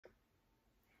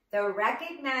the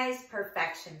Recognized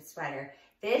Perfection sweater.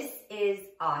 This is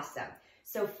awesome.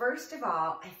 So first of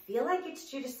all, I feel like it's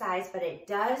true to size, but it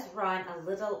does run a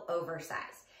little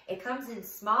oversized. It comes in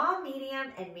small, medium,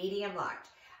 and medium large.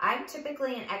 I'm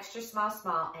typically an extra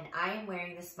small, and I am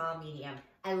wearing the small medium.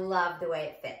 I love the way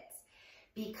it fits.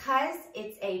 Because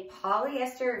it's a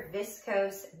polyester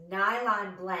viscose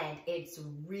nylon blend, it's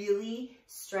really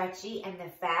stretchy and the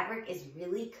fabric is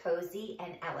really cozy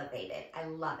and elevated. I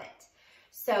love it.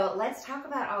 So let's talk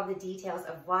about all the details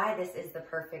of why this is the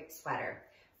perfect sweater.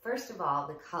 First of all,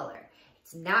 the color.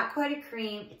 It's not quite a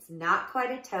cream, it's not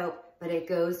quite a taupe, but it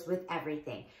goes with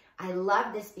everything. I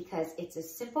love this because it's a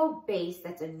simple base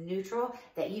that's a neutral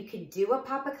that you can do a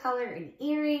pop of color in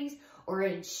earrings or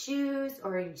in shoes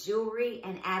or in jewelry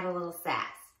and add a little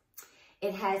sass.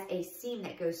 It has a seam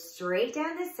that goes straight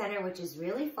down the center, which is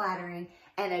really flattering,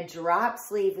 and a drop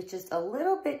sleeve, which is a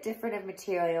little bit different of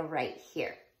material right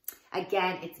here.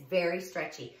 Again, it's very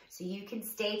stretchy, so you can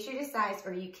stay true to size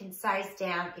or you can size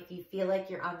down if you feel like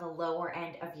you're on the lower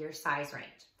end of your size range.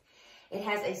 It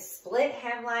has a split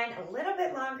hemline, a little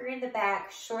bit longer in the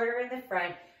back, shorter in the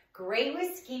front, great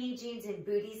with skinny jeans and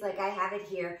booties like I have it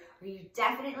here, or you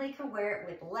definitely can wear it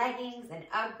with leggings and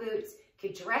Ugg boots. You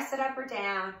could dress it up or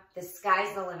down. The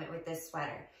sky's the limit with this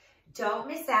sweater. Don't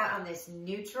miss out on this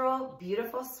neutral,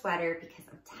 beautiful sweater because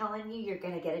I'm telling you, you're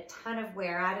going to get a ton of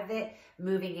wear out of it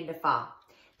moving into fall.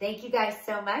 Thank you guys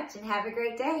so much and have a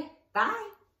great day.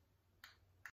 Bye.